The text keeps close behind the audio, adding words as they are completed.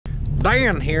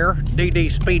Dan here,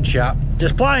 DD Speed Shop.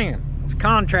 Just playing. It's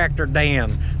Contractor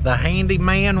Dan, the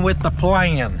handyman with the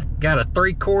plan. Got a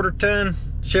 3/4 ton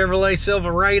Chevrolet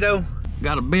Silverado.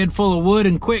 Got a bed full of wood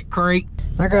and quick crate.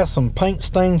 I got some paint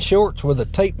stained shorts with a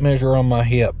tape measure on my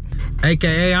hip.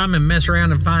 AKA I'm in mess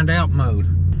around and find out mode.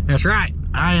 That's right,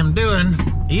 I am doing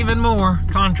even more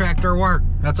contractor work.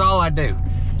 That's all I do.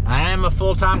 I am a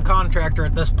full-time contractor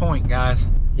at this point, guys.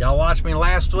 Y'all watched me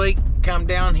last week come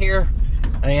down here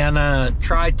and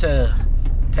try to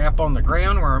tap on the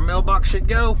ground where our mailbox should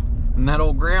go, and that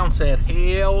old ground said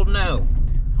hell no.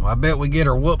 Well, I bet we get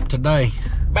her whooped today.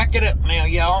 Back it up now,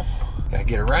 y'all. Gotta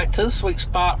get her right to the sweet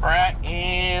spot right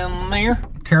in there.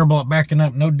 Terrible at backing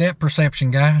up, no depth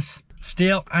perception, guys.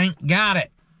 Still ain't got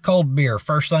it. Cold beer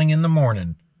first thing in the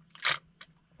morning.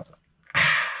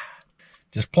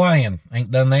 Just playing.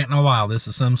 Ain't done that in a while. This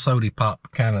is some soda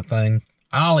pop kind of thing.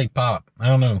 Ollie pop, I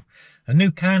don't know. A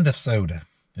new kind of soda.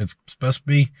 It's supposed to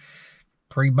be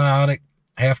prebiotic,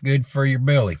 half good for your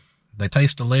belly. They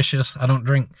taste delicious. I don't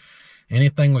drink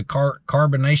anything with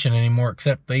carbonation anymore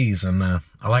except these, and I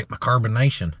like my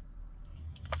carbonation.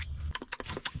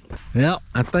 Well,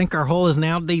 I think our hole is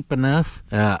now deep enough.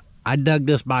 I dug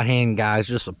this by hand, guys,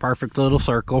 just a perfect little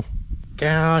circle.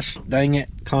 Gosh dang it,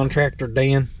 Contractor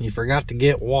Dan, you forgot to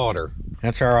get water.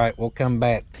 That's all right, we'll come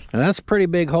back. Now that's a pretty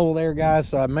big hole there, guys,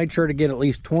 so I made sure to get at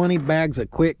least 20 bags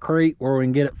of Quickcrete where we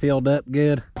can get it filled up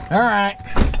good. All right,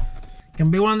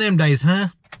 can be one of them days, huh?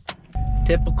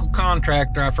 Typical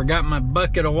contractor. I forgot my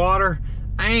bucket of water,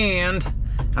 and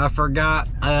I forgot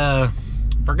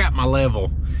my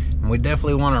level. And we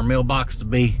definitely want our mailbox to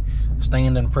be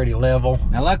standing pretty level.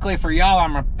 Now luckily for y'all,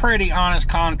 I'm a pretty honest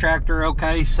contractor,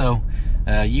 okay? So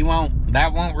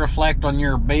that won't reflect on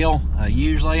your bill.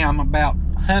 Usually I'm about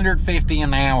 150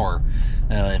 an hour.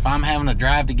 If I'm having to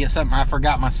drive to get something I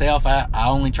forgot myself, I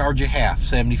only charge you half,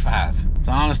 75. It's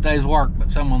an honest day's work,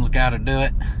 but someone's got to do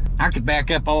it. I could back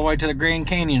up all the way to the Grand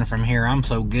Canyon from here. I'm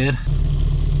so good.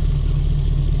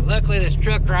 Luckily this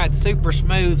truck ride's super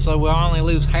smooth, so we'll only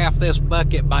lose half this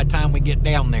bucket by the time we get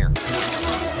down there.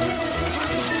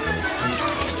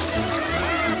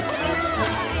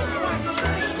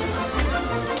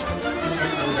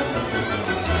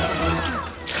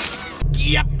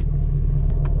 Yep.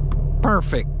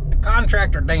 Perfect.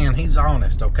 Contractor Dan, he's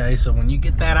honest, okay? So when you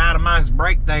get that itemized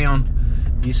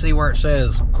breakdown, you see where it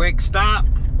says quick stop?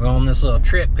 Well, on this little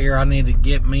trip here, I need to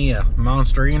get me a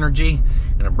Monster Energy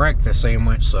and a breakfast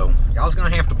sandwich, so y'all's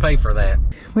gonna have to pay for that.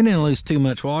 We didn't lose too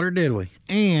much water, did we?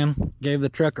 And gave the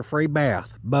truck a free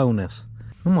bath. Bonus.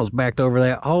 Almost backed over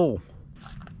that hole.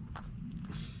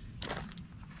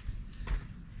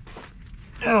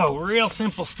 Oh, real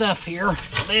simple stuff here.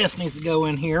 This needs to go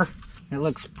in here. It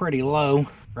looks pretty low.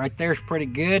 Right there's pretty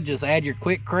good. Just add your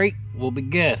Quickcrete, we'll be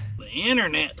good. The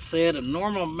internet said a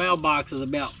normal mailbox is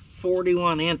about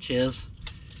 41 inches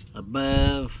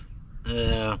above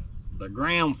the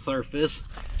ground surface,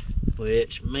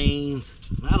 which means,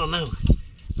 I don't know,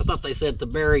 I thought they said to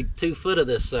bury 2 foot of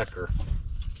this sucker.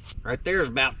 Right there is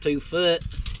about 2 foot,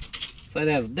 so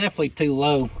that's definitely too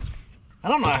low. I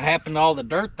don't know what happened to all the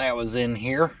dirt that was in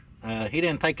here. He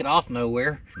didn't take it off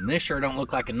nowhere, and this sure don't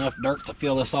look like enough dirt to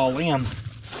fill this all in.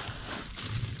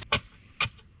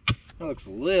 That looks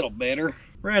a little better,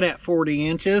 right at 40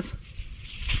 inches.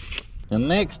 And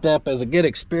next up, as a good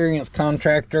experienced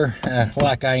contractor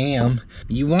like I am,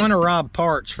 you want to rob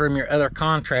parts from your other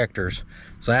contractors.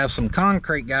 So I have some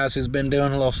concrete guys who's been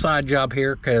doing a little side job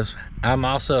here, because I'm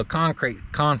also a concrete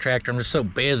contractor. I'm just so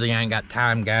busy, I ain't got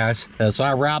time, guys. So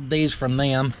I robbed these from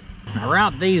them. I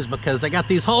robbed these because they got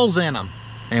these holes in them,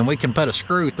 and we can put a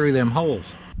screw through them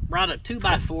holes. Brought a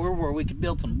 2x4 where we could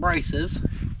build some braces,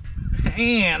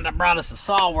 and I brought us a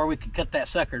saw where we could cut that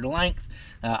sucker to length.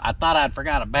 I thought I'd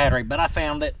forgot a battery, but I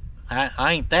found it.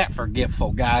 I ain't that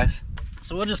forgetful, guys.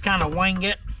 So we'll just kind of wing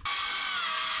it.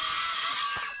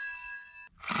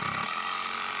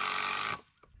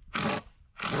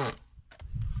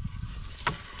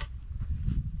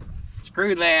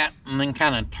 Screw that, and then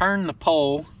kind of turn the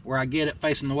pole where I get it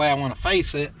facing the way I want to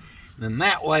face it. And then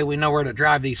that way we know where to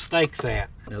drive these stakes at.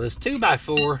 Now this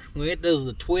 2x4, well, it does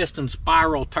the twist and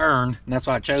spiral turn, and that's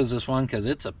why I chose this one, because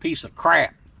it's a piece of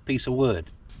crap. Piece of wood.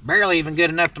 Barely even good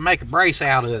enough to make a brace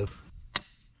out of.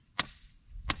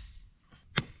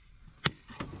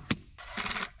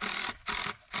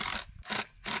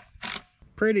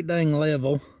 Pretty dang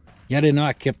level. Y'all didn't know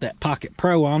I kept that Pocket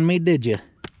Pro on me, did you?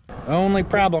 Only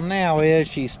problem now is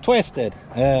she's twisted.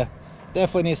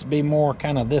 Definitely needs to be more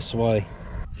kind of this way.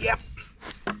 Yep.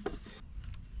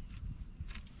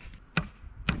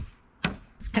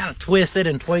 It's kind of twisted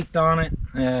and tweaked on it,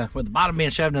 with the bottom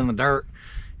being shoved in the dirt.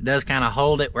 It does kind of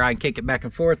hold it where I can kick it back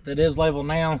and forth. It is level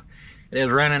now. It is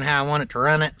running how I want it to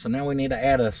run it. So now we need to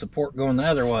add a support going the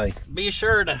other way. Be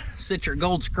sure to sit your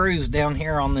gold screws down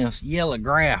here on this yellow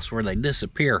grass where they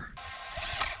disappear.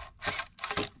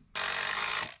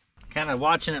 Kind of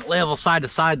watching it level side to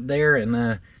side there,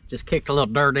 and just kicked a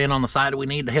little dirt in on the side we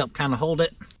need to help kind of hold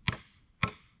it.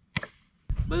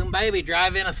 Boom baby,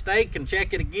 drive in a stake and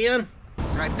check it again.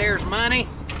 Right there's money.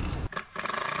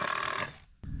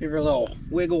 Give her a little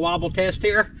wiggle wobble test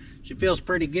here. She feels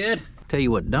pretty good. Tell you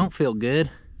what don't feel good.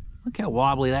 Look how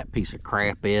wobbly that piece of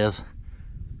crap is.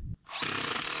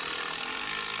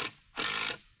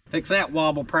 Fix that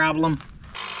wobble problem.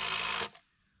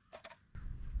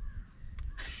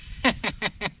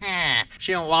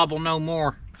 She don't wobble no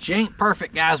more. She ain't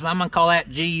perfect, guys, but I'm gonna call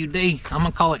that GUD. I'm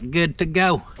gonna call it good to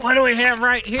go. What do we have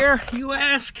right here, you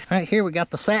ask? Right here we got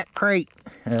the sack crate.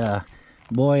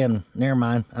 Boy, and never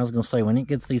mind, I was gonna say when it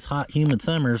gets these hot humid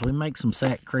summers we make some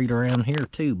sack crate around here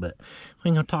too, but we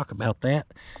ain't gonna talk about that.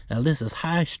 This is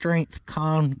high strength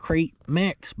concrete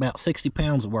mix, about 60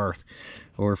 pounds worth,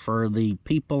 or for the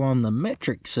people on the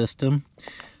metric system,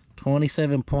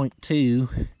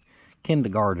 27.2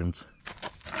 kindergartens.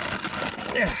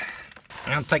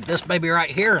 I'm gonna take this baby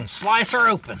right here and slice her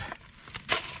open.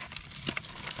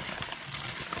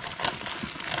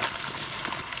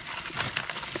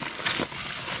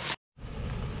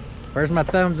 Where's my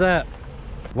thumbs up?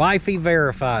 Wifey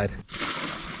verified.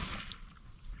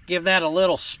 Give that a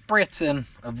little spritzing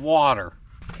of water.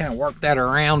 Kind of work that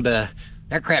around. That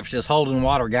crap's just holding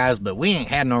water, guys, but we ain't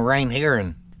had no rain here,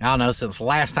 and I don't know, since the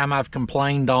last time I've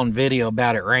complained on video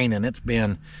about it raining, it's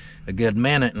been a good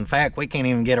minute. In fact, we can't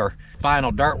even get our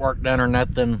final dirt work done or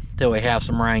nothing till we have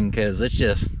some rain, because it's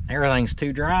just, everything's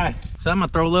too dry. So I'm gonna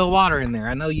throw a little water in there.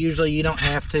 I know usually you don't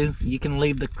have to. You can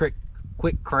leave the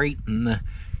quick crate and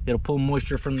it'll pull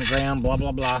moisture from the ground, blah,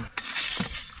 blah, blah.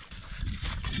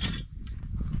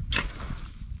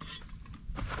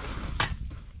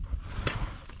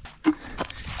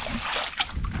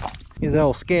 He's an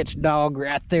old sketch dog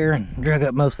right there and drug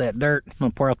up most of that dirt. I'm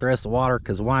gonna pour out the rest of the water,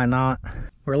 because why not?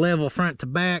 We're level front to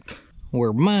back.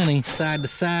 We're money side to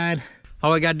side.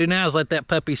 All we gotta do now is let that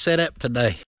puppy set up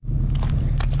today.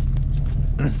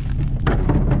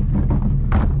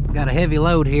 Got a heavy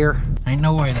load here. Ain't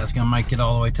no way that's gonna make it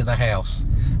all the way to the house.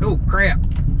 Oh crap,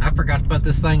 I forgot to put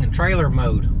this thing in trailer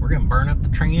mode. We're gonna burn up the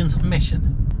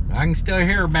transmission. I can still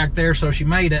hear her back there, so she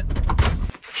made it.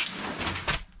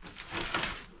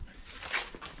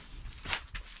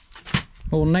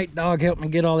 Old Nate Dog helped me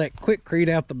get all that quickcrete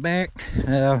out the back.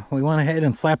 We went ahead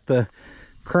and slapped the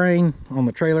crane on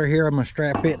the trailer here. I'm gonna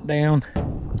strap it down.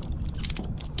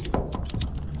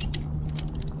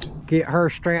 Get her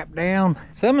strapped down.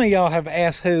 Some of y'all have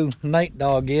asked who Nate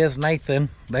Dog is. Nathan,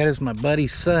 that is my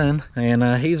buddy's son, and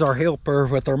he's our helper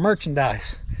with our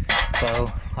merchandise. So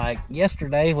like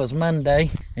yesterday was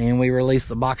Monday and we released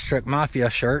the Box Truck Mafia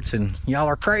shirts, and y'all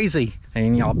are crazy,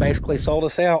 and y'all basically sold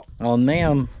us out on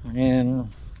them in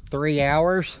 3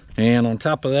 hours. And on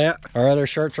top of that, our other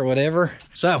shirts or whatever.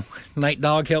 So Nate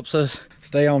Dog helps us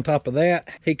stay on top of that.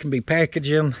 He can be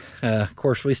packaging. Of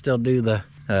course we still do the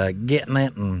getting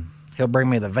it, and he'll bring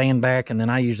me the van back, and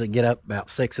then I usually get up about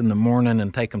 6 in the morning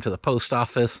and take them to the post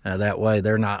office. That way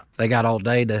they got all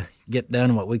day to get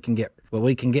done what we can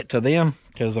get to them,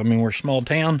 because I mean we're a small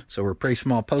town, so we're a pretty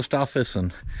small post office.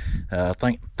 And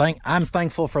I'm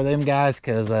thankful for them guys,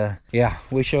 because yeah,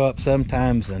 we show up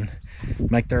sometimes and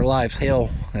make their lives hell,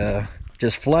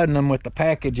 just flooding them with the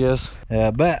packages,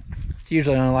 but it's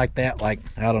usually only like that, like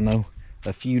I don't know,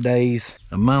 a few days,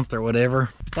 a month or whatever.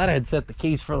 Thought I had set the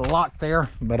keys for the lock there,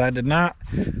 but I did not.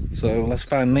 So let's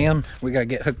find them. We gotta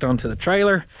get hooked onto the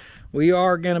trailer. We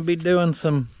are gonna be doing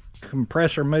some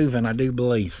compressor moving, I do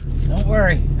believe. Don't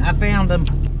worry, I found them.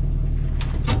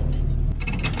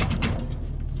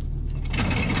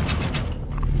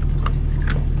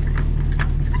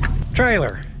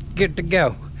 Trailer, good to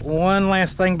go. One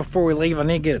last thing before we leave, I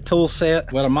need to get a tool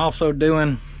set. What I'm also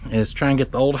doing is trying to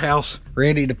get the old house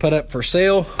ready to put up for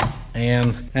sale,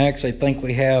 and I actually think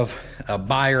we have a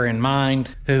buyer in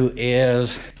mind who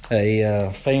is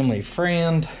a family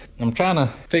friend. I'm trying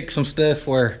to fix some stuff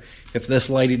where if this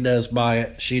lady does buy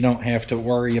it, she don't have to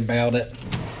worry about it.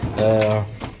 I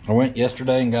went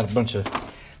yesterday and got a bunch of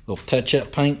little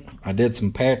touch-up paint. I did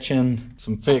some patching,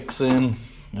 some fixing,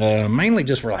 mainly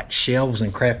just where like shelves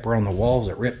and crap were on the walls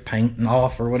that ripped painting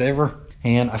off or whatever.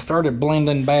 And I started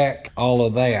blending back all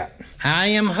of that. I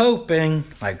am hoping,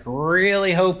 like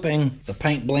really hoping, the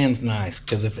paint blends nice,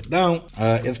 because if it don't,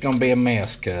 it's gonna be a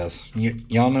mess, because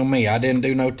y'all know me, I didn't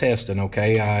do no testing,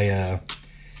 okay?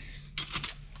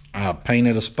 I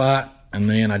painted a spot, And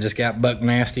then I just got buck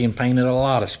nasty and painted a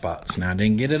lot of spots. Now I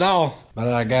didn't get it all, but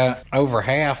I got over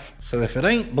half. So if it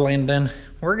ain't blending,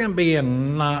 we're gonna be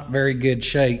in not very good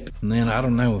shape. And then I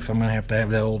don't know if I'm gonna have to have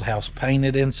that old house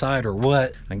painted inside or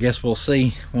what. I guess we'll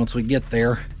see once we get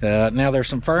there. Now there's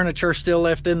some furniture still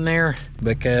left in there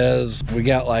because we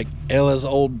got like Ella's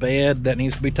old bed that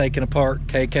needs to be taken apart.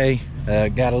 KK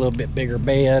got a little bit bigger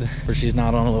bed, where she's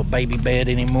not on a little baby bed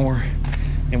anymore.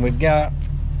 And we've got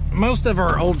most of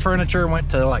our old furniture went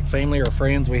to like family or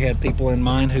friends. We had people in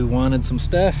mind who wanted some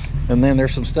stuff, and then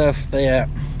there's some stuff that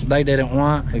they didn't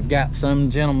want. We've got some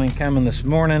gentleman coming this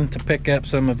morning to pick up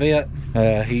some of it.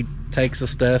 He takes the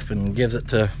stuff and gives it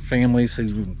to families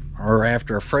who are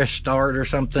after a fresh start or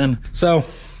something. So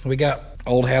we got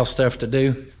old house stuff to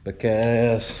do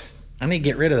because I need to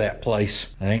get rid of that place.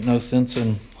 There ain't no sense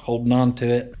in holding on to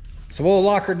it. So we'll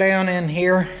lock her down in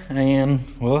here and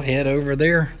we'll head over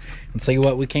there and see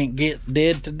what we can't get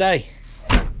did today.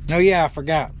 Oh yeah, I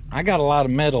forgot. I got a lot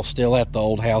of metal still at the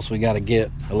old house we got to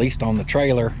get, at least on the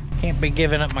trailer. Can't be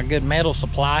giving up my good metal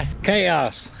supply.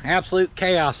 Chaos, absolute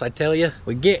chaos, I tell you.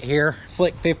 We get here,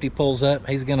 Slick 50 pulls up.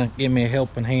 He's gonna give me a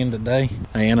helping hand today.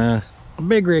 And a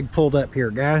big rig pulled up here,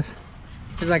 guys.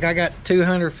 He's like, I got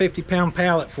 250 pound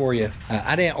pallet for you.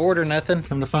 I didn't order nothing.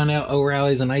 Come to find out,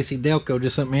 O'Reilly's and AC Delco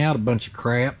just sent me out a bunch of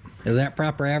crap. Is that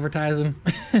proper advertising?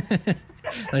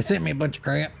 They sent me a bunch of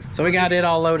crap. So we got it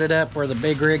all loaded up where the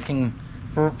big rig can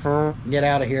get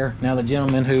out of here. Now the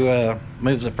gentleman who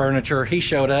moves the furniture, he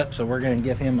showed up, so we're gonna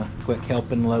give him a quick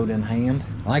helping load in hand.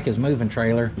 I like his moving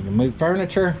trailer. You can move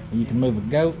furniture, you can move a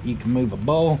goat, you can move a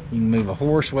bull, you can move a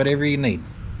horse, whatever you need.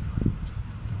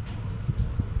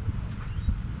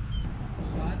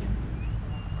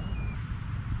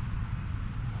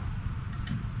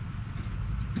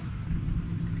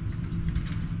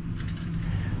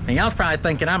 And y'all's probably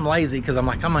thinking I'm lazy because I'm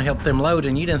like, I'm gonna help them load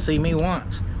and you didn't see me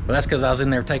once. Well, that's because I was in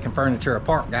there taking furniture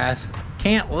apart, guys.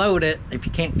 Can't load it if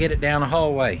you can't get it down the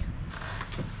hallway.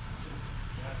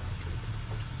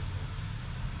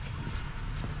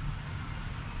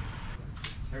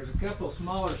 There's a couple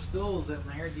smaller stools in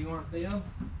there. Do you want them?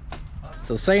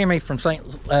 So Sammy from St.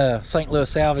 Louis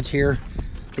Salvage here,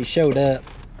 he showed up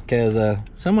because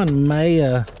someone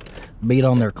may beat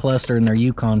on their cluster in their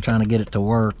Yukon trying to get it to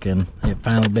work, and it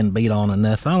finally been beat on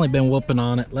enough. I only been whooping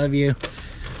on it, love you,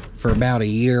 for about a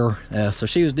year. So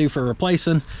she was due for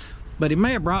replacing, but he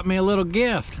may have brought me a little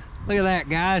gift. Look at that,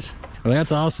 guys. Well,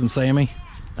 that's awesome, Sammy.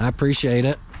 I appreciate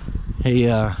it. He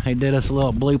did us a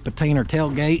little blue patina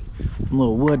tailgate, some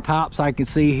little wood tops I can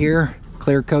see here.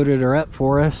 Clear coated her up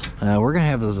for us. We're gonna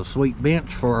have this a sweet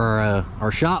bench for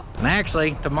our shop. And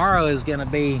actually, tomorrow is gonna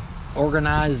be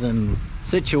organize and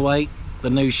situate the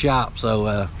new shop,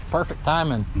 so perfect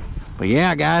timing. But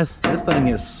yeah, guys, this thing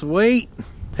is sweet.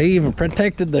 He even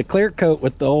protected the clear coat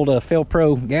with the old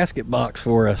Fel-Pro gasket box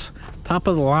for us. Top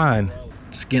of the line.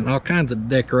 Just getting all kinds of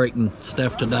decorating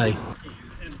stuff today.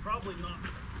 And probably not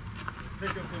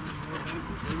pick up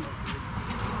any more.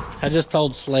 I just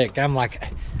told Slick, I'm like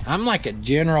a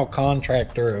general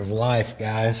contractor of life,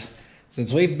 guys.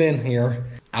 Since we've been here,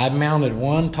 I've mounted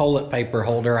one toilet paper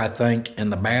holder, I think, in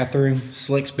the bathroom.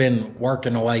 Slick's been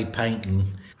working away painting.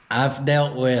 I've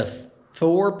dealt with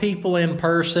 4 people in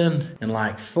person and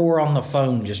like 4 on the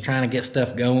phone just trying to get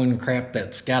stuff going, crap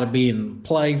that's got to be in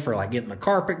play for like getting the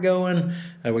carpet going.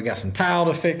 We got some tile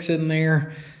to fix in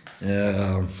there,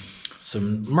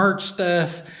 some merch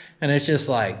stuff, and it's just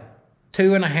like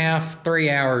 2.5, 3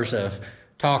 hours of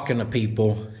talking to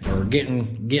people or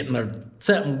getting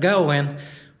something going,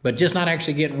 but just not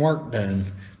actually getting work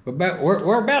done. But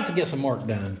we're about to get some work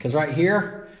done, because right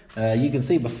here, you can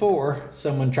see before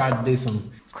someone tried to do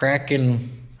some cracking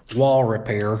wall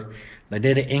repair. They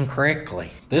did it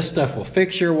incorrectly. This stuff will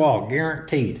fix your wall,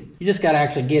 guaranteed. You just gotta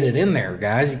actually get it in there,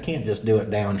 guys. You can't just do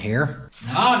it down here.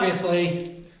 Now,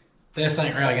 obviously, this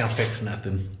ain't really gonna fix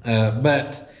nothing.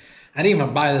 But I didn't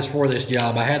even buy this for this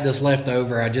job. I had this left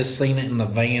over. I just seen it in the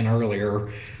van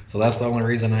earlier. So that's the only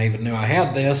reason I even knew I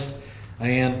had this.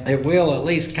 And it will at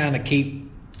least kind of keep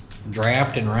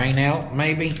draft and rain out,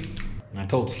 maybe. And I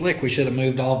told Slick we should have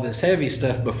moved all this heavy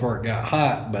stuff before it got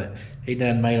hot, but he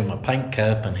done made him a paint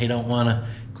cup and he don't want to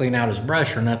clean out his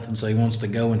brush or nothing, so he wants to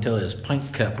go until his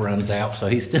paint cup runs out. So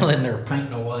he's still in there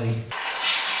painting away.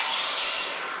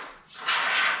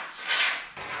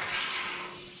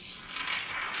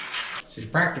 She's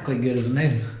practically good as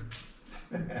new.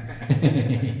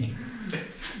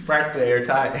 Practically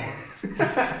airtight.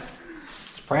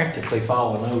 It's practically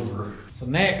falling over. So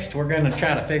next, we're going to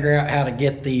try to figure out how to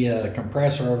get the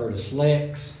compressor over to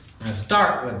Slick's. We're going to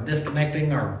start with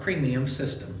disconnecting our premium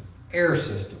system, air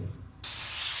system.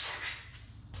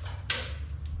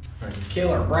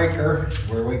 killer breaker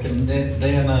where we can then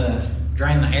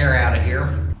drain the air out of here.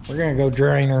 We're gonna go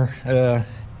drain her.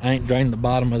 I ain't drained the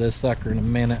bottom of this sucker in a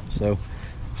minute, so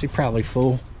she's probably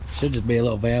full. Should just be a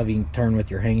little valve you can turn with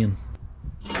your hand.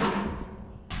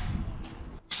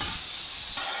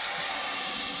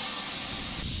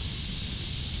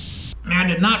 I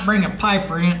did not bring a pipe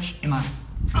wrench, and I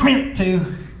meant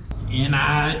to, and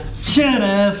I should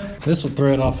have. This will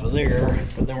throw it off of there,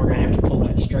 but then we're gonna have to pull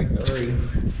that straight through.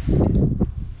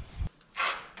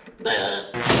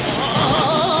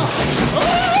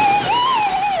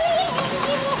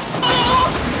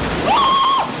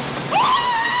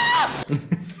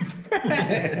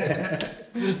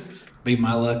 Be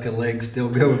my luck, a leg still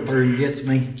going through and gets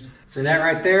me. See that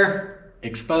right there?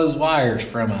 Exposed wires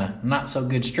from a not so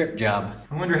good strip job.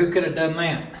 I wonder who could have done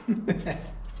that.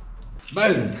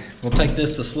 Boom. We'll take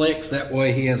this to Slicks, that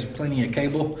way he has plenty of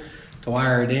cable to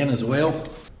wire it in as well.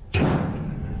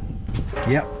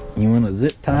 Yep, you want to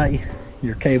zip tie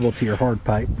your cable to your hard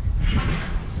pipe.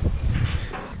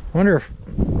 Wonder if,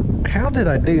 how did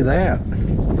I do that?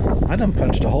 I done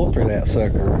punched a hole through that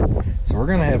sucker. So we're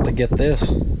gonna have to get this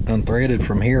unthreaded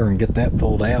from here and get that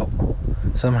pulled out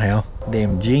somehow.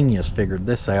 Damn genius figured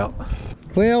this out.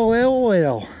 Well, well,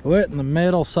 well. What in the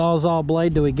metal sawzall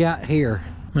blade do we got here?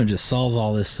 I'm gonna just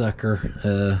sawzall this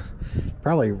sucker.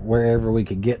 Probably wherever we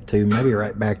could get to, maybe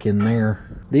right back in there.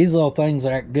 These little things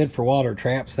are good for water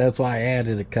traps. That's why I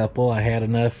added a couple. I had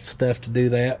enough stuff to do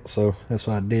that, so that's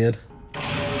what I did.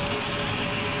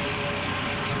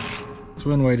 That's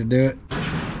one way to do it.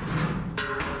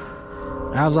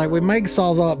 I was like, we make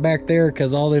sawzall it back there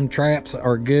because all them traps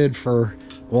are good for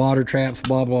water traps,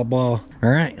 blah, blah, blah. All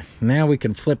right, now we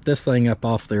can flip this thing up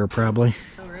off there probably.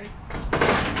 All right.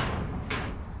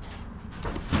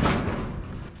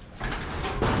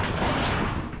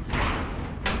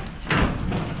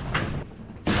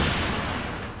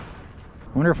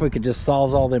 Wonder if we could just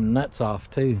sawzall them nuts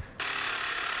off too.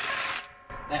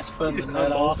 That spun the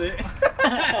nut off.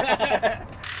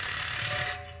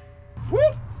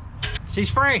 Whoop! She's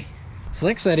free.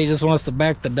 Slick said he just wants to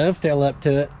back the dovetail up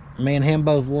to it. Me and him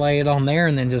both lay it on there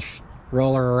and then just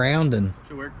roll her around and...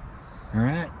 Should work. All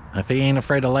right. If he ain't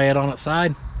afraid to lay it on its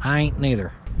side, I ain't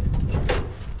neither.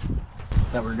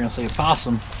 Thought we were gonna see a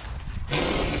possum.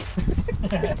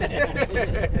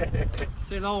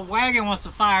 See, the old wagon wants to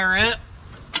fire up.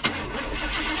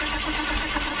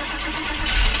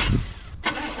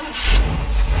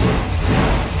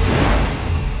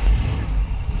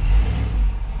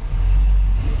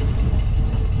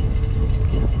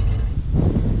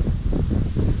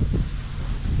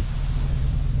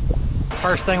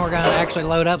 First thing we're gonna actually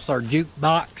load up is our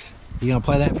jukebox. You gonna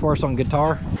play that for us on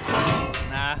guitar?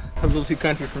 Nah, that's a little too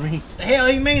country for me. The hell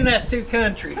you mean that's too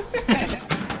country?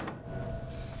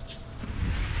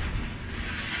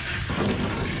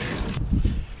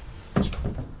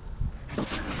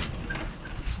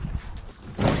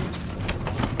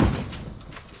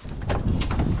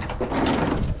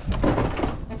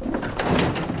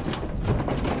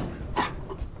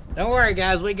 Don't worry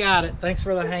guys, we got it. Thanks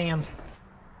for the hand.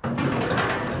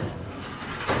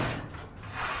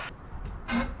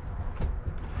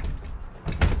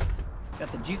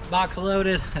 Got the jukebox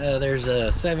loaded. There's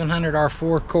a 700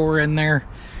 R4 core in there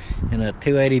and a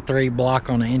 283 block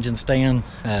on the engine stand.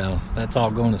 That's all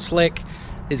going to Slick.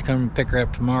 He's coming to pick her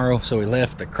up tomorrow, so we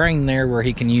left the crane there where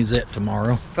he can use it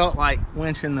tomorrow. Felt like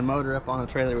winching the motor up on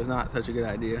the trailer was not such a good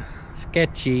idea.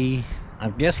 Sketchy. I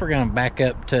guess we're gonna back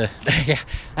up to, yeah,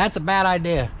 that's a bad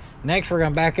idea. Next, we're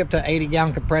gonna back up to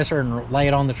 80-gallon compressor and lay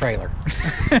it on the trailer.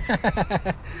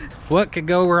 What could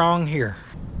go wrong here?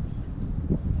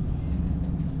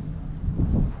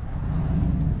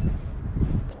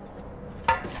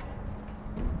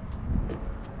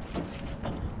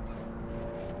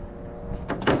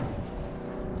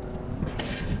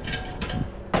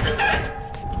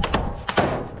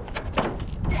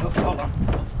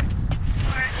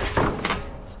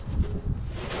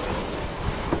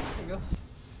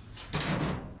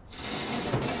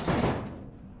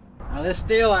 This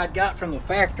steel I'd got from the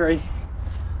factory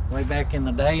way back in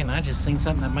the day, and I just seen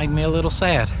something that made me a little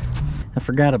sad. I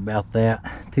forgot about that.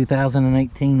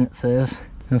 2018 it says.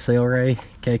 That's El Ray,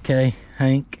 KK,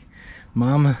 Hank,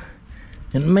 Mama,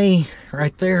 and me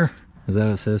right there. Is that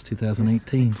what it says,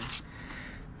 2018?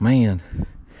 Man,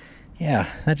 yeah,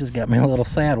 that just got me a little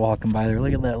sad walking by there.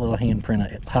 Look at that little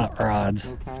handprint of hot rods.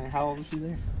 Okay, how old was she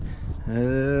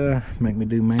there? Make me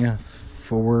do math.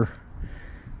 Four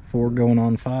going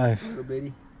on 5. Little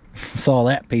bitty. Saw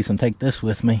that piece and take this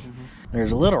with me.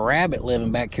 There's a little rabbit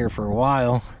living back here for a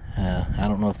while. I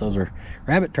don't know if those are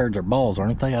rabbit turds or balls,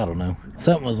 aren't they? I don't know.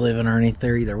 Something was living underneath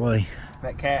there either way.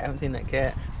 That cat, I haven't seen that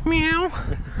cat. Meow.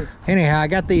 Anyhow, I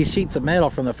got these sheets of metal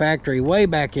from the factory way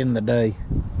back in the day.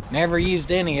 Never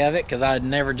used any of it because I'd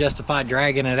never justified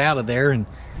dragging it out of there. And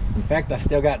in fact, I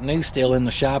still got new steel in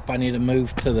the shop. I need to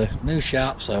move to the new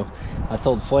shop. So I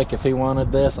told Slick if he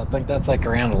wanted this. I think that's like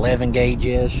around 11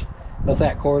 gauge-ish. What's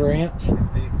that, 1/4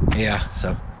 inch? Yeah,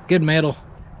 so good metal.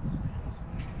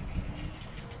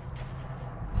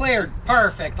 Cleared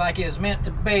perfect like it was meant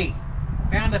to be.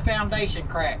 Found the foundation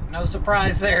crack. No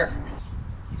surprise there.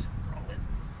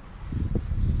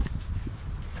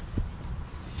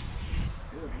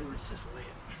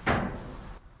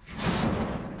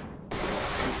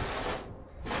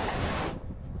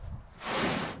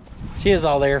 She is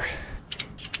all there.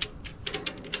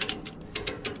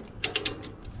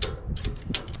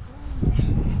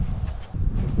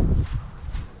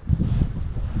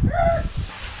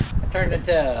 I turned it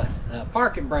to a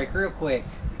parking brake real quick.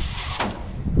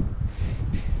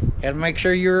 Gotta make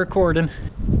sure you're recording.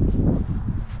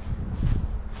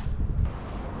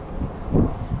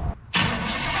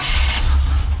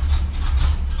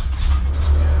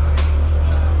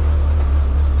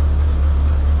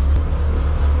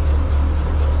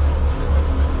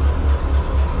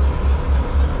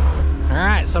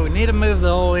 Alright, so we need to move the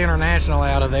old International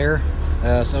out of there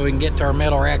so we can get to our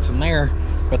metal racks in there.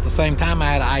 But at the same time, I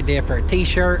had an idea for a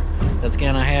t-shirt that's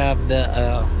gonna have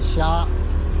the shop.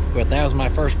 But that was my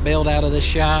first build out of this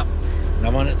shop, and I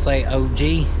wanted to say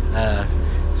OG.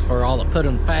 It's for all the Put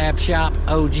 'em Fab shop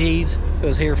OGs who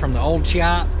was here from the old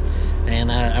shop,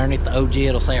 and underneath the OG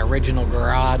it'll say Original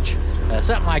Garage.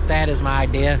 Something like that is my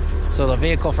idea. So the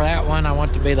vehicle for that one, I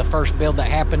want to be the first build that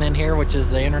happened in here, which is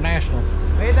the International.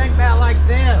 What do you think about like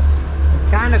this?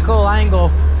 It's kind of cool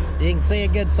angle. You can see a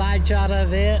good side shot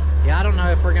of it. Yeah, I don't know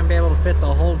if we're gonna be able to fit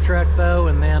the whole truck though,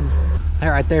 and then all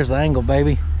right, there's the angle,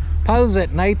 baby. Pose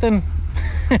it, Nathan.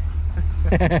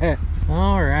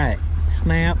 All right,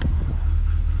 snap.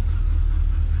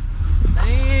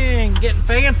 Dang, getting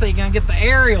fancy. Gonna get the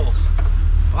aerials.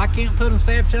 Why can't Put 'em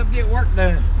Fab Shop get work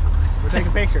done? We're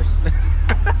taking pictures.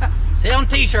 Selling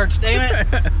t-shirts, damn it.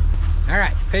 All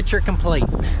right, picture complete.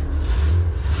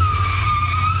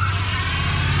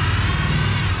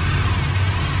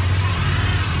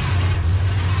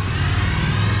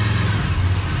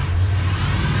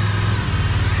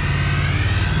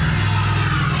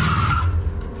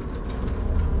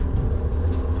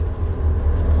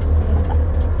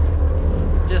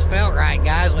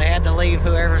 Guys, we had to leave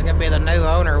whoever's gonna be the new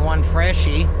owner one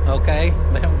freshie, okay?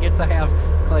 They don't get to have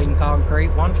clean concrete,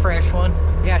 one fresh one.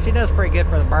 Yeah, she does pretty good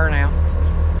for the burnout.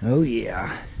 Oh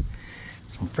yeah,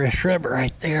 some fresh rubber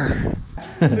right there.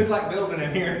 Looks like building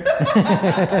in here.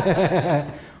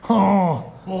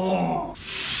 Oh.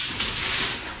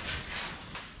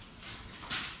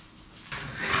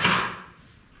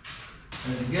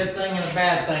 There's a good thing and a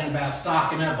bad thing about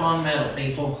stocking up on metal,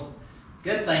 people.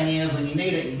 Good thing is when you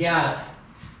need it, you got it.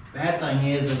 Bad thing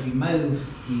is if you move,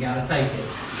 you gotta take it.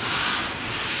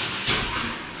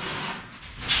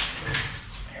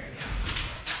 There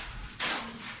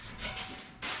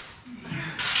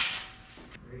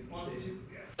you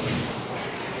go.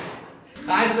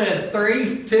 I said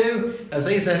 3, 2, as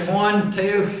he said 1,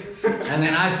 2, and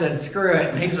then I said screw it,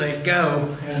 and he said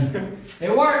go, and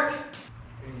it worked.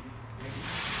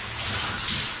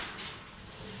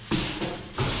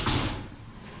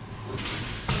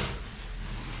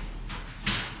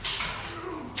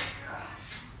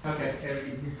 Okay.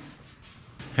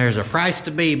 There's a price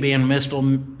to be being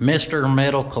Mr.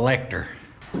 Metal Collector.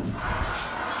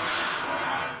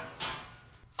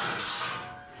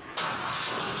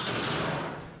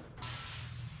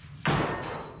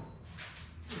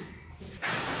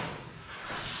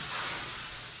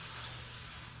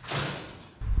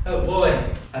 Oh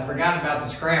boy, I forgot about the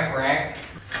scrap rack.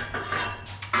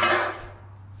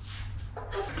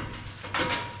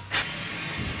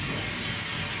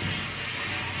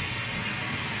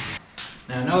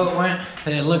 Now I know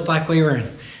it looked like we were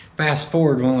in fast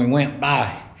forward when we went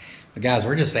by. But guys,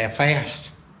 we're just that fast.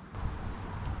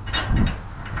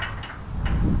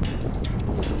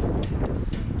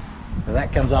 If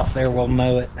that comes off there, we'll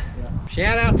know it. Yeah.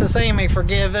 Shout out to Sammy for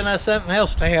giving us something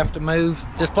else to have to move.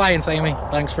 Just playing, Sammy.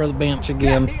 Thanks for the bench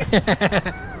again.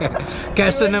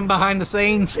 Catching them behind the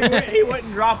scenes. He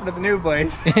wouldn't drop it at the new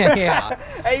place. Yeah.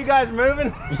 Hey, you guys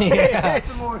moving? Yeah.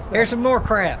 Here's some more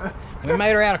crap. We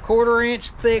made her out of 1/4 inch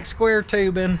thick square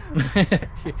tubing.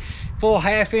 Full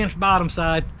 1/2 inch bottom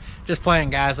side. Just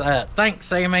playing, guys. Thanks,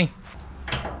 Sammy.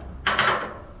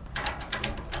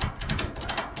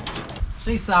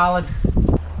 She's solid.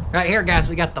 Right here, guys,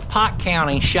 we got the Pot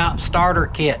County Shop Starter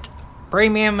Kit.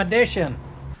 Premium edition.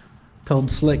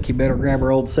 Told Slick you better grab our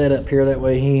old setup here. That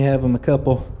way he have him a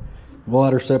couple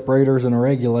water separators and a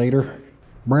regulator.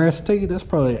 Brass tee, that's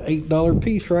probably an $8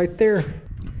 piece right there.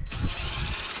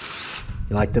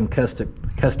 You like them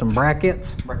custom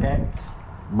brackets?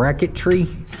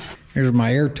 Bracketry. Here's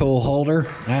my air tool holder.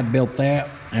 I built that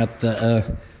at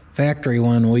the factory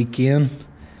one weekend.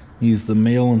 Used the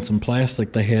mill and some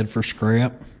plastic they had for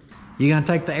scrap. You gonna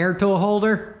take the air tool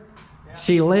holder? Yeah.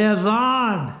 She lives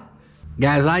on.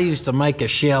 Guys, I used to make a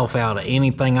shelf out of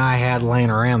anything I had laying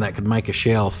around that could make a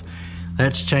shelf.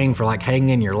 That's chain for like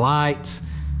hanging your lights.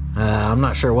 I'm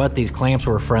not sure what these clamps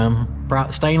were from.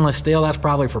 Stainless steel, that's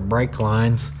probably for brake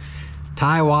lines.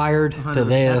 Tie wired to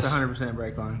this. That's 100%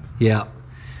 brake lines. Yeah.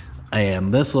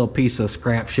 And this little piece of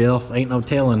scrap shelf, ain't no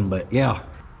telling, but yeah.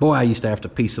 Boy, I used to have to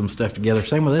piece some stuff together.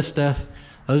 Same with this stuff.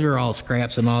 Those are all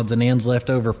scraps and odds and ends,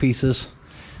 leftover pieces.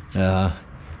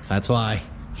 That's why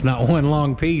it's not one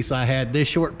long piece. I had this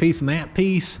short piece and that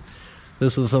piece.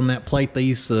 This was on that plate they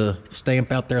used to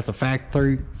stamp out there at the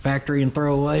factory and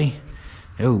throw away.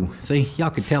 Oh, see, y'all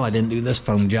could tell I didn't do this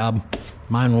foam job.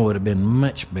 Mine would have been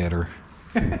much better.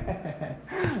 I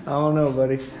don't know,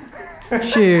 buddy.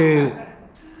 Shoot.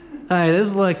 Hey, this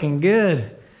is looking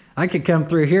good. I could come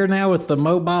through here now with the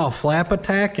mobile flap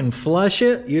attack and flush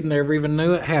it. You'd never even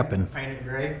knew it happened. Painted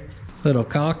gray. Little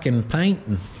caulk and paint,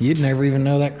 and you'd never even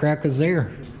know that crack was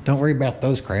there. Don't worry about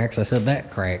those cracks. I said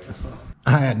that crack.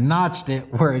 I had notched it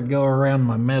where it'd go around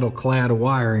my metal clad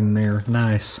wiring there.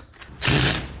 Nice.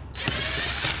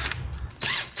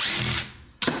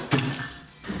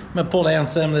 I'm gonna pull down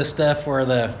some of this stuff where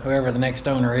whoever the next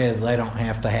owner is, they don't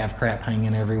have to have crap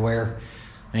hanging everywhere.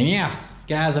 And yeah,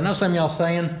 guys, I know some of y'all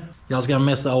saying y'all's gonna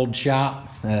miss the old shop.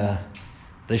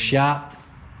 The shop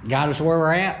got us where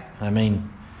we're at. I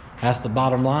mean, that's the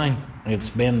bottom line. It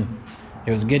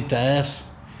was good to us.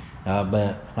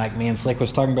 But like me and Slick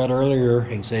was talking about earlier,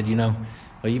 he said, you know,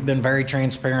 well, you've been very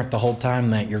transparent the whole time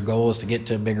that your goal is to get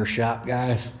to a bigger shop,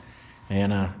 guys.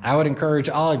 And I would encourage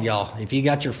all of y'all, if you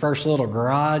got your first little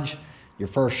garage, your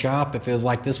first shop, if it was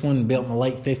like this one built in the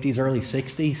late 50s, early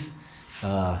 60s,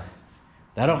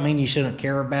 that don't mean you shouldn't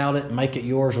care about it and make it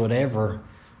yours, whatever.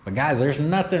 But guys, there's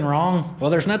nothing wrong. Well,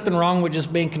 there's nothing wrong with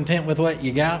just being content with what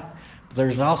you got. But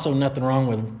there's also nothing wrong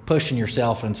with pushing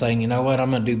yourself and saying, you know what,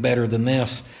 I'm gonna do better than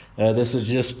this. This is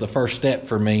just the first step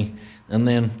for me. And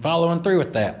then following through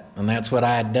with that. And that's what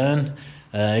I had done.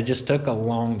 It just took a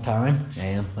long time,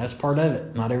 and that's part of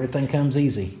it. Not everything comes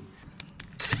easy.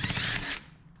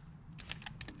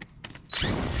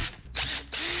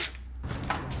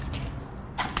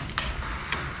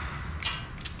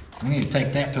 I need to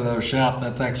take that to the shop.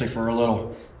 That's actually for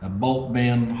a bolt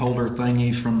bend holder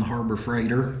thingies from the Harbor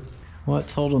Freighter.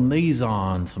 What's holding these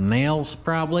on? Some nails,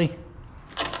 probably?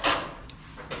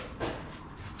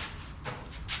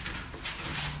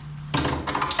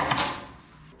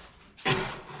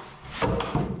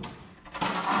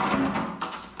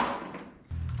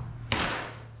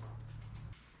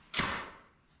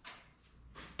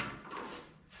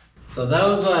 So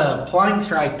those planks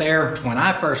right there, when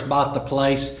I first bought the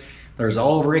place, there's an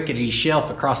old rickety shelf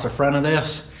across the front of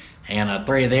this, and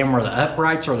 3 of them were the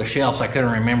uprights or the shelves, I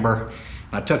couldn't remember.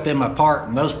 And I took them apart,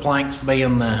 and those planks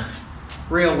being the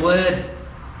real wood,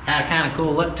 had a kind of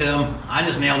cool look to them. I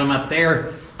just nailed them up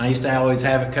there. I used to always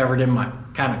have it covered in my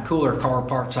kind of cooler car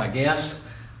parts, I guess.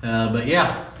 But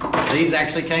yeah, these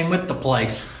actually came with the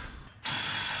place.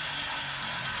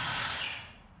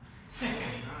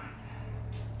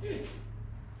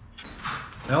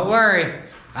 Don't worry,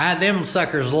 I had them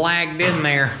suckers lagged in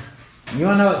there. You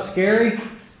wanna know what's scary?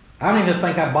 I don't even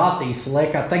think I bought these,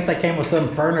 Slick. I think they came with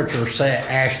some furniture set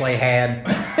Ashley had.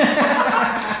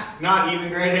 Not even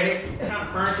grade A. What kind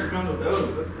of furniture comes with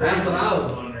those? That's what I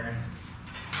was wondering.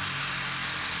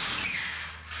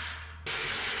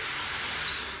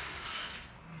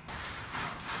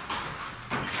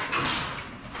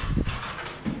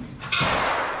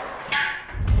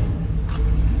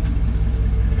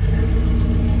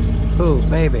 Ooh,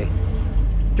 baby.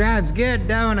 Drives good,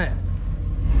 don't it?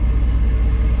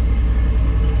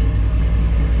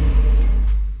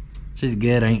 She's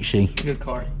good, ain't she? Good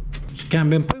car. She's kind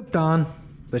of been pooped on,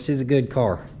 but she's a good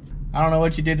car. I don't know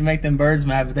what you did to make them birds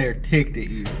mad, but they're ticked at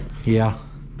you. Yeah,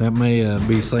 that may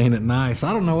be saying it nice.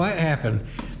 I don't know what happened.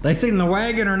 They seen the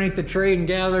wagon underneath the tree and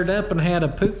gathered up and had a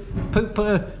poop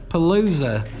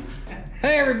palooza.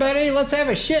 Hey everybody, let's have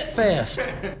a shit fest.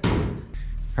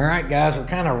 All right, guys, we're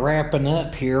kind of wrapping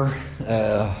up here.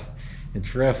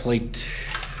 It's roughly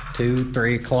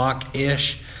 3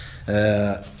 o'clock-ish.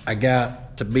 I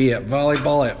got to be at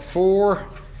volleyball at 4.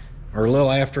 or a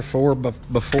little after 4,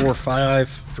 but before 5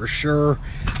 for sure.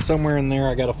 Somewhere in there,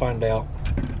 I gotta find out.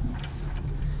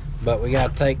 But we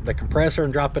gotta take the compressor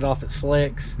and drop it off at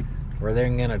Slick's. We're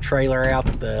then gonna trailer out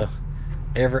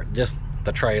just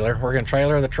the trailer. We're gonna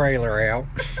trailer the trailer out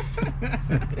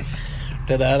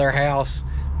to the other house.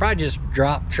 Probably just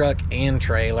drop truck and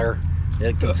trailer.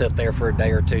 It can sit there for a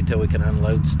day or two till we can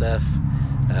unload stuff.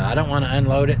 I don't want to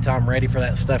unload it till I'm ready for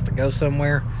that stuff to go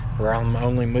somewhere, where I'm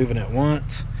only moving it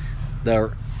once.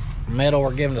 The metal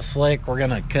we're giving to Slick, we're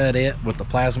gonna cut it with the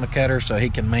plasma cutter so he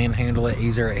can manhandle it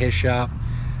easier at his shop.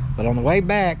 But on the way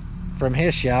back from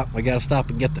his shop, we gotta stop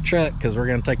and get the truck because we're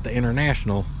gonna take the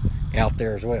International out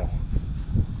there as well.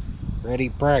 Ready,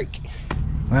 break.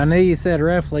 Well, I knew you said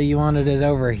roughly you wanted it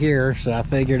over here, so I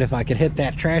figured if I could hit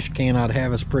that trash can, I'd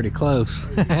have us pretty close.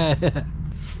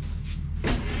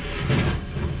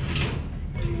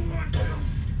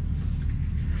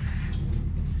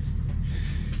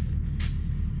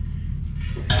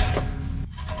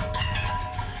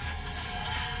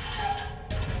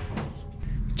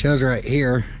 Chose right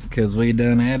here because we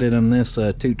done added on this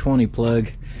 220 plug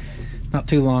not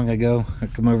too long ago. I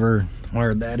come over,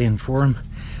 wired that in for him,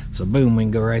 so boom, we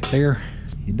can go right there.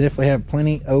 You definitely have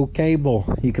plenty of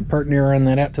cable. You could pert near run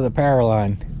that out to the power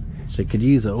line. She could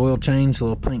use an oil change, a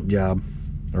little paint job,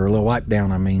 or a little wipe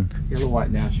down. I mean, Get a little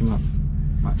wipe down. She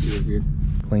might do it good.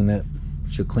 Clean up.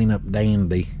 She'll clean up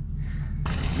dandy.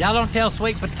 Y'all don't tell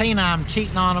Sweet Patina I'm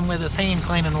cheating on him with his hand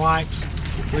cleaning wipes.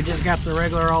 We just got the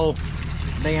regular old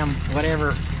damn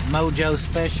whatever Mojo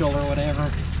special or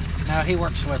whatever. Now he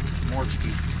works with Morski.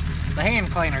 The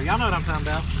hand cleaner, y'all know what I'm talking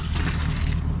about.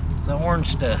 It's the orange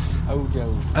stuff.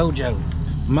 Ojo.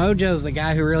 Mojo's the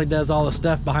guy who really does all the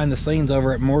stuff behind the scenes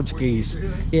over at Morski's.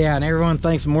 Yeah, and everyone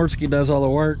thinks Morski does all the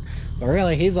work, but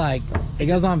really he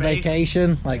goes on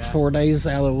vacation like 4 days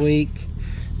out of the week,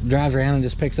 drives around and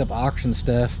just picks up auction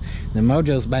stuff. Then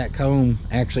Mojo's back home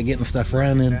actually getting stuff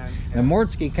running. And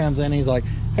Morski comes in and he's like,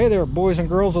 hey there, boys and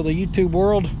girls of the YouTube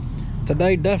world.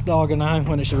 Today Duff Dog and I,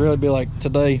 when it should really be like,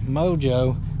 today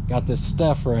Mojo got this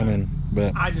stuff running.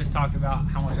 But I just talked about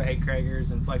how much I hate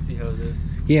Krager's and flexi hoses.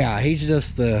 Yeah, he's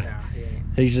just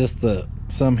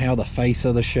somehow the face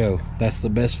of the show. That's the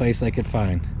best face they could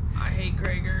find. I hate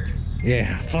Krager's.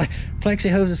 Yeah, flexi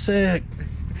hoses sick.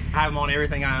 I have them on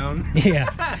everything I own.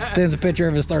 Yeah, sends a picture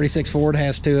of his 36 Ford,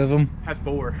 has 2 of them. Has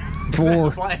 4.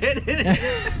 4.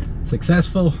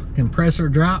 Successful compressor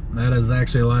drop. That is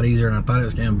actually a lot easier than I thought it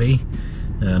was gonna be.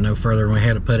 No further than we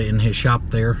had to put it in his shop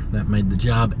there. That made the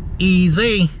job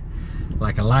easy,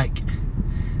 like I like.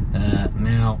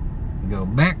 Now go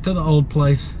back to the old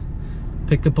place,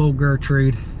 pick up old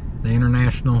Gertrude, the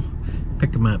International,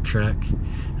 pick him up truck,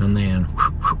 and then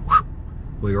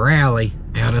we rally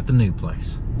out at the new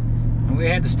place. And we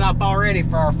had to stop already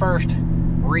for our first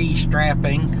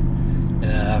re-strapping.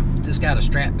 Just got a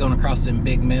strap going across them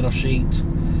big metal sheets.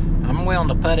 I'm willing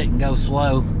to put it and go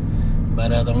slow,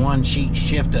 but the one sheet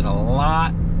shifted a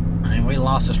lot and we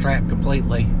lost the strap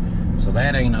completely, so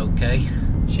that ain't okay.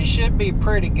 She should be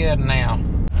pretty good now.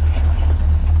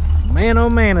 Man, oh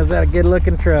man, is that a good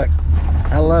looking truck.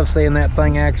 I love seeing that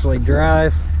thing actually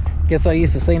drive. Guess I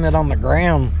used to seeing it on the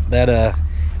ground. That I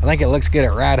think it looks good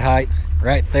at ride height.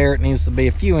 Right there, it needs to be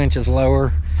a few inches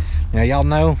lower. Now y'all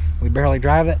know we barely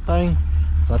drive that thing,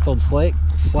 so I told Slick,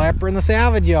 slap her in the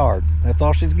salvage yard. That's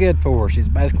all she's good for. She's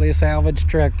basically a salvage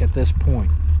truck at this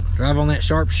point. Drive on that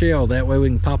sharp shell, that way we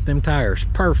can pop them tires.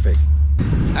 Perfect.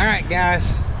 All right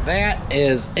guys, that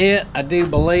is it. I do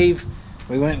believe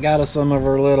we went and got us some of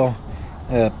our little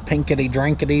pinkety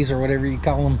drinkities or whatever you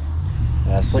call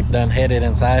them. Slick done headed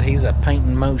inside. He's a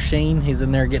painting machine. He's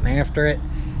in there getting after it.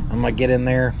 I'm gonna get in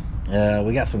there.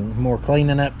 We got some more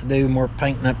cleaning up to do, more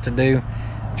painting up to do.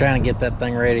 Trying to get that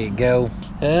thing ready to go.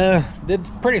 Did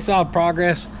pretty solid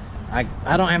progress. I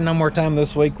don't have no more time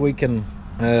this week we can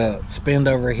spend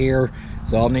over here,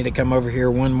 so I'll need to come over here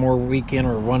one more weekend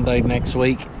or one day next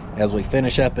week as we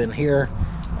finish up in here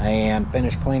and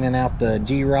finish cleaning out the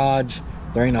G-Raj.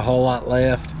 There ain't a whole lot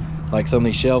left. Like some of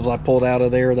these shelves I pulled out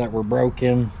of there that were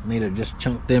broken, need to just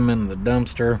chunk them in the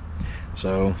dumpster.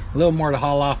 So a little more to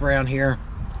haul off around here.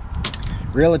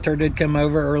 Realtor did come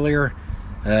over earlier.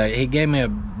 He gave me a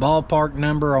ballpark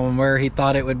number on where he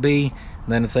thought it would be.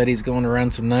 Then said he's going to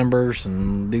run some numbers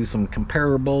and do some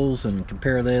comparables and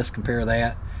compare this, compare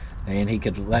that. And he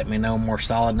could let me know a more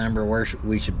solid number where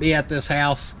we should be at this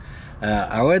house.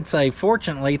 I would say,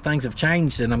 fortunately, things have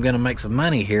changed and I'm going to make some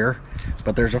money here.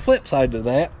 But there's a flip side to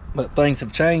that. But things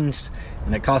have changed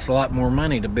and it costs a lot more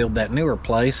money to build that newer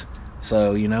place.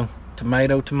 So, you know,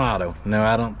 tomato, tomato. No,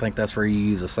 I don't think that's where you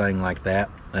use a saying like that.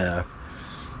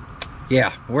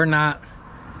 Yeah, we're not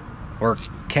we're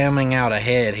coming out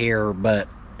ahead here, but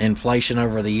inflation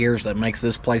over the years that makes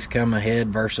this place come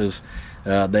ahead versus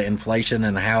the inflation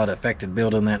and how it affected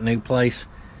building that new place,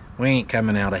 we ain't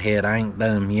coming out ahead. I ain't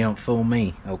dumb. You don't fool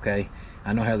me, okay?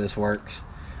 I know how this works.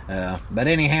 But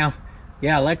anyhow,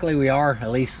 yeah, luckily we are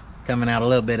at least coming out a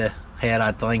little bit ahead,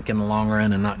 I think, in the long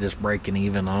run, and not just breaking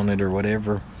even on it or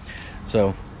whatever.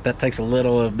 So that takes a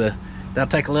little of the, that'll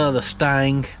take a little of the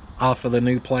sting off of the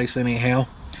new place anyhow.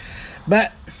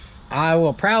 But I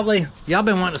will probably, y'all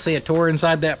been wanting to see a tour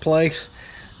inside that place.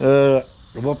 I'll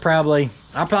probably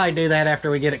do that after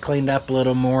we get it cleaned up a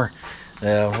little more.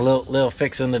 A little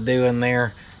fixing to do in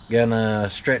there. Gonna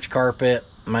stretch carpet.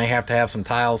 May have to have some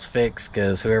tiles fixed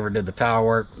because whoever did the tile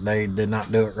work, they did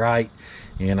not do it right,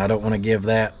 and I don't want to give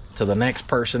that to the next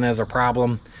person as a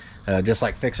problem. Just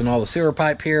like fixing all the sewer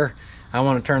pipe here, I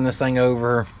want to turn this thing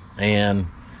over in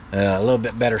a little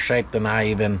bit better shape than I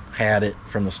even had it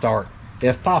from the start,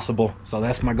 if possible. So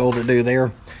that's my goal to do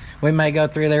there. We may go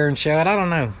through there and show it. I don't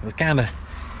know. It's kind of,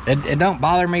 it don't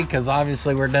bother me because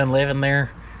obviously we're done living there.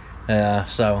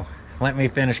 So let me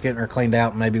finish getting her cleaned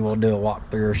out. Maybe we'll do a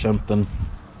walkthrough or something.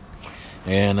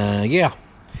 And yeah,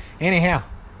 anyhow,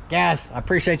 guys, I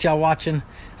appreciate y'all watching.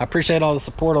 I appreciate all the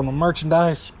support on the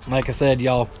merchandise. Like I said,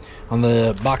 y'all, on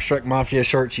the Box Truck Mafia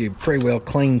shirts, you pretty well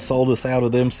clean sold us out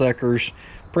of them suckers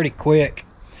pretty quick.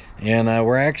 And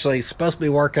we're actually supposed to be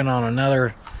working on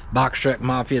another Box Truck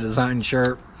Mafia design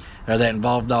shirt that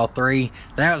involved all three.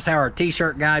 That was how our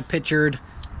t-shirt guy pictured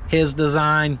his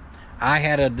design. I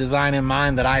had a design in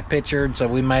mind that I pictured, so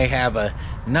we may have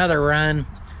another run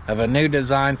of a new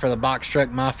design for the Box Truck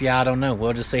Mafia. I don't know.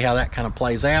 We'll just see how that kind of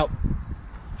plays out.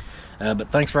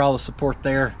 But thanks for all the support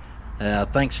there.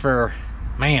 Thanks for,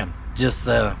 man, just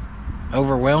the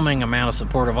overwhelming amount of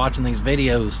support of watching these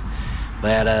videos.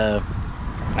 But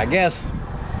I guess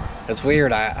it's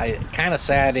weird. I kind of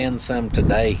sat in some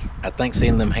today. I think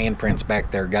seeing them handprints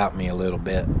back there got me a little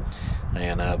bit.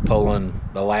 And pulling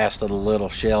the last of the little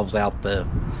shelves out the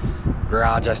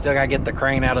garage. I still gotta get the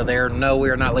crane out of there. No, we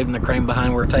are not leaving the crane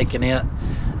behind. We're taking it.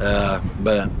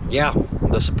 But yeah,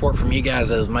 the support from you guys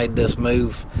has made this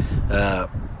move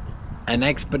an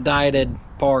expedited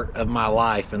part of my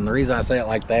life. And the reason I say it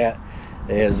like that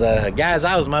is, guys,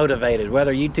 I was motivated.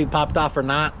 Whether YouTube popped off or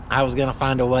not, I was gonna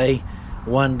find a way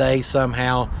one day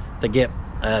somehow to get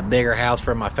a bigger house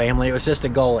for my family. It was just a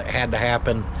goal. It had to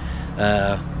happen.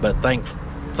 But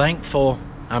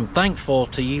I'm thankful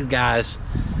to you guys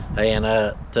and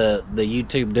to the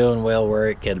YouTube doing well, where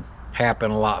it could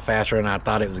happen a lot faster than I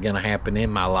thought it was going to happen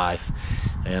in my life.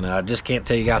 And I just can't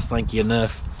tell you guys thank you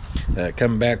enough.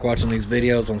 Coming back, watching these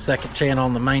videos on second channel,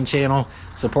 on the main channel,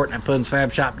 supporting at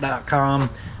puddensfabshop.com.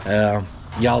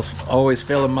 Y'all's always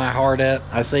filling my heart up.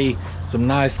 I see some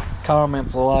nice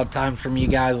comments a lot of times from you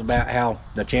guys about how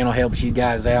the channel helps you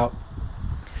guys out,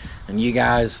 and you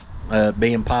guys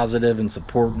being positive and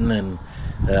supporting, and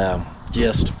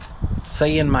just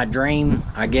seeing my dream,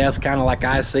 I guess, kind of like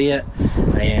I see it.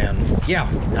 And yeah,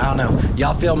 I don't know,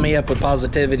 y'all fill me up with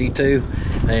positivity too,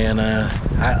 and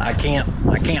I can't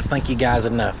thank you guys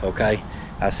enough. Okay,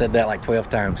 I said that like 12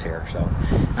 times here. So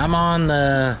I'm on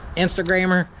the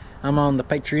Instagrammer, I'm on the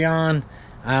Patreon,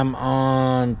 I'm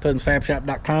on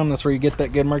puddensfabshop.com. That's where you get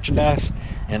that good merchandise.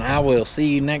 And I will see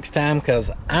you next time,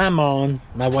 because I'm on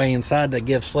my way inside to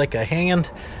give Slick a hand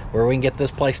where we can get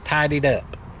this place tidied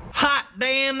up. Hot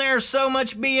damn, there's so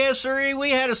much BS-ery.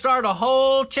 We had to start a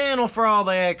whole channel for all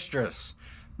the extras.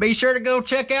 Be sure to go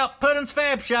check out Puddin's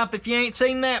Fab Shop if you ain't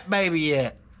seen that baby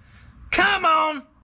yet. Come on!